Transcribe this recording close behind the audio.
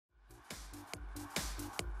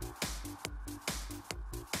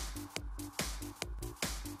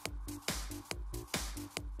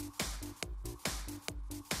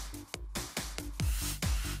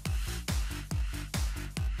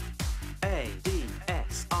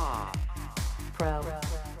Pro.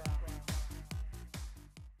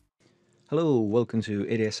 Hello, welcome to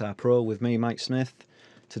ADSR Pro with me, Mike Smith.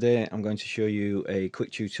 Today I'm going to show you a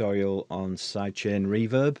quick tutorial on Sidechain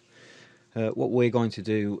Reverb. What we're going to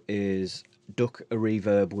do is duck a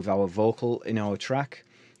reverb with our vocal in our track,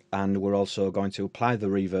 and we're also going to apply the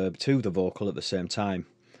reverb to the vocal at the same time.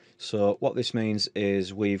 So what this means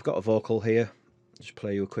is we've got a vocal here. Just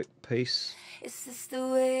play you a quick piece. Is this the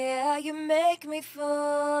way how you make me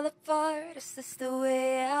fall apart? Is this the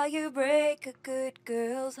way how you break a good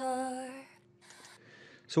girl's heart?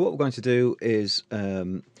 So what we're going to do is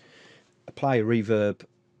apply a reverb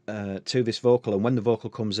to this vocal, and when the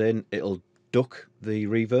vocal comes in, it'll duck the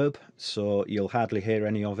reverb, so you'll hardly hear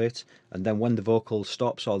any of it, and then when the vocal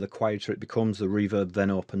stops or the quieter it becomes, the reverb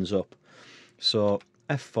then opens up. So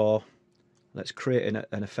F4, let's create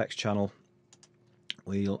an effects channel.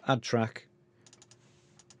 We'll add track,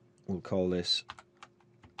 we'll call this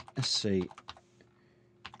SC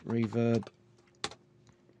Reverb.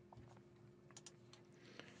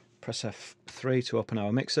 Press F3 to open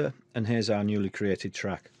our mixer, and here's our newly created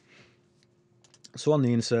track. So on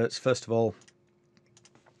the inserts, first of all,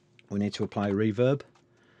 we need to apply reverb.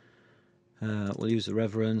 We'll use the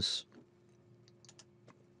reverence.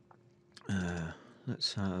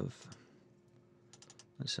 Let's have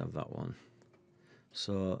that one.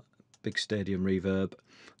 So big stadium reverb.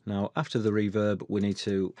 Now after the reverb, we need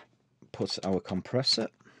to put our compressor,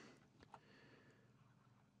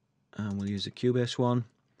 and we'll use the Cubase one.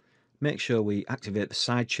 Make sure we activate the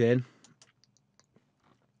sidechain.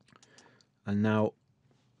 And now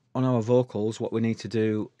on our vocals, what we need to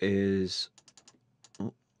do is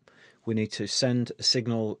we need to send a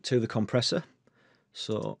signal to the compressor.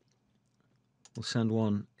 So we'll send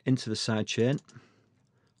one into the sidechain.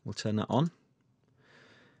 We'll turn that on.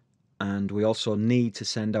 And we also need to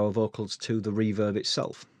send our vocals to the reverb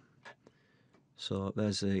itself. So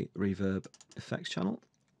there's the reverb effects channel.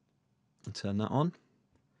 And turn that on.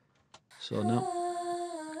 So now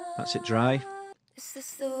that's it dry. Is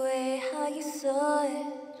this the way how you saw it?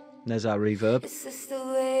 There's our reverb. Is this the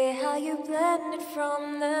way how you planned it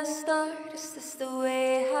from the start? Is this the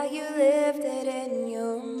way how you lived it in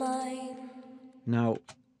your mind? Now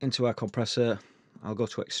into our compressor, I'll go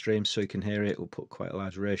to extreme so you can hear it. We'll put quite a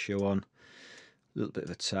large ratio on, a little bit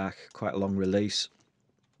of attack, quite a long release.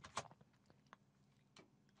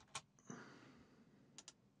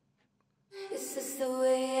 Is this the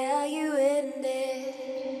way how you end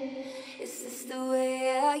it? Is this the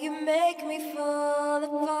way how you make me fall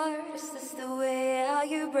apart? Is this the way how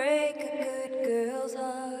you break a good girl's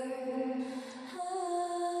heart?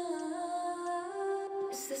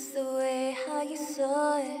 Is this the way how you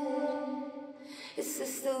saw it? Is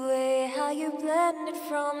this the way how you planned it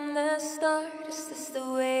from the start? Is this the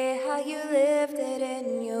way how you lived it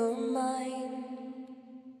in your mind?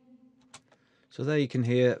 So there you can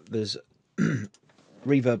hear there's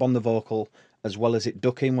reverb on the vocal, as well as it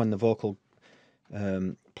ducking when the vocal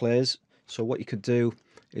plays. So what you could do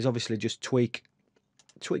is obviously just tweak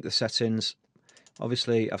the settings.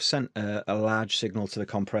 Obviously I've sent a large signal to the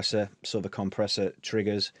compressor, so the compressor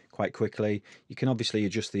triggers quite quickly. You can obviously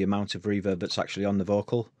adjust the amount of reverb that's actually on the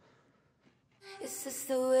vocal. Is this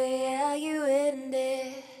the way how you end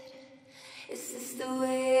it? Is this the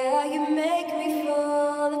way how you make me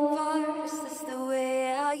fall apart? Is this the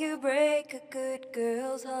way how you break a good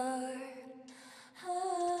girl's heart?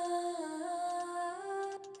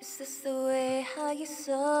 Is this the way how you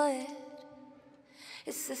saw it?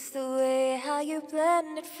 Is this the way how you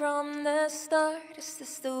planned it from the start? Is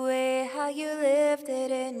this the way how you lived it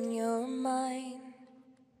in your mind?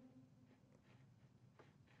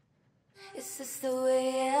 Is this the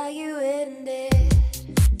way how you end it?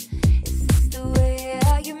 Is this the way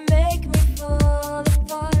how you make me fall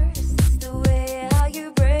apart? Is this the way how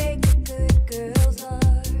you break a good girl's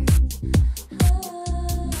heart?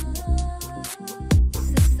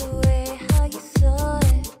 Is this the way how you saw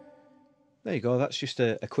it? There you go, that's just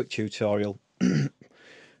a quick tutorial.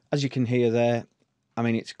 As you can hear there, I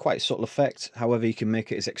mean, it's quite a subtle effect. However, you can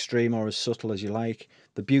make it as extreme or as subtle as you like.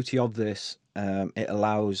 The beauty of this, it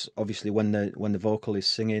allows, obviously when the vocal is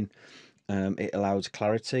singing, it allows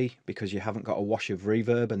clarity because you haven't got a wash of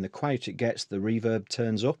reverb, and the quieter it gets, the reverb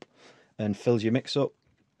turns up and fills your mix up.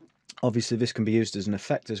 Obviously this can be used as an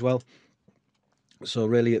effect as well. So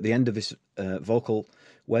really at the end of this vocal,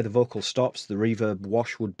 where the vocal stops, the reverb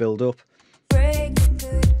wash would build up. Break a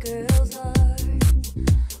good girl's heart.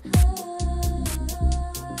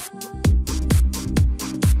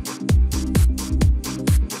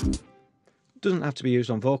 Doesn't doesn't have to be used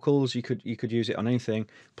on vocals. You could use it on anything.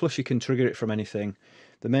 Plus, you can trigger it from anything.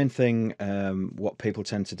 The main thing, what people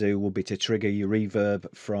tend to do, will be to trigger your reverb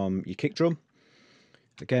from your kick drum.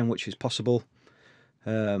 Again, which is possible.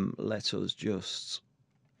 Let us just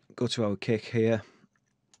go to our kick here.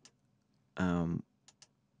 We'll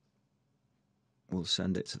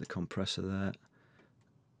send it to the compressor there.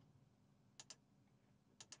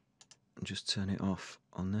 And just turn it off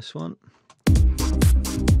on this one.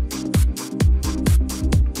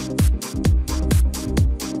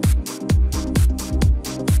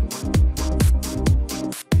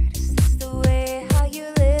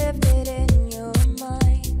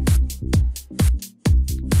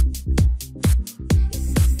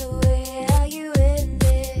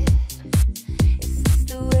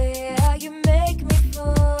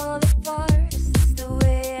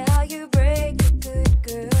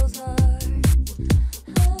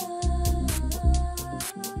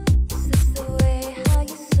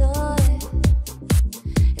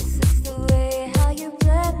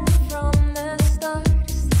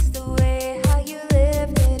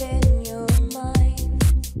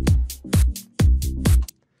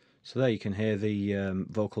 So there you can hear the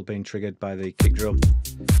vocal being triggered by the kick drum.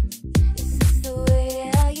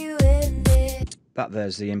 That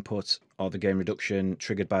there's the input or the gain reduction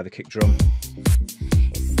triggered by the kick drum.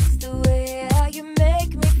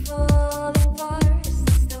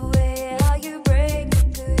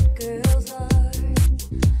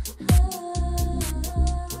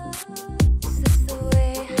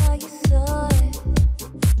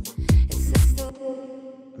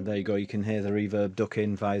 There you go, you can hear the reverb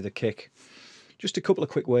ducking via the kick. Just a couple of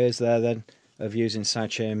quick ways there then of using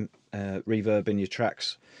sidechain reverb in your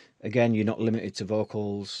tracks. Again, you're not limited to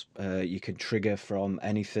vocals. You can trigger from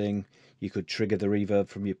anything. You could trigger the reverb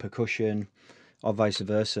from your percussion or vice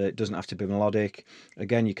versa. It doesn't have to be melodic.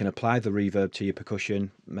 Again, you can apply the reverb to your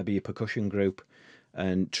percussion, maybe your percussion group,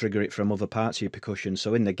 and trigger it from other parts of your percussion.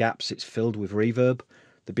 So in the gaps, it's filled with reverb.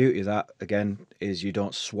 The beauty of that, again, is you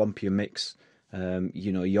don't swamp your mix.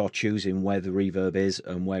 You know, you're choosing where the reverb is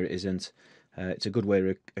and where it isn't. It's a good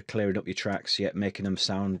way of clearing up your tracks, yet making them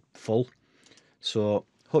sound full. So,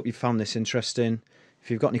 hope you found this interesting. If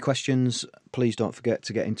you've got any questions, please don't forget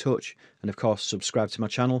to get in touch. And of course, subscribe to my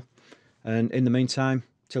channel. And in the meantime,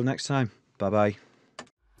 till next time, bye-bye.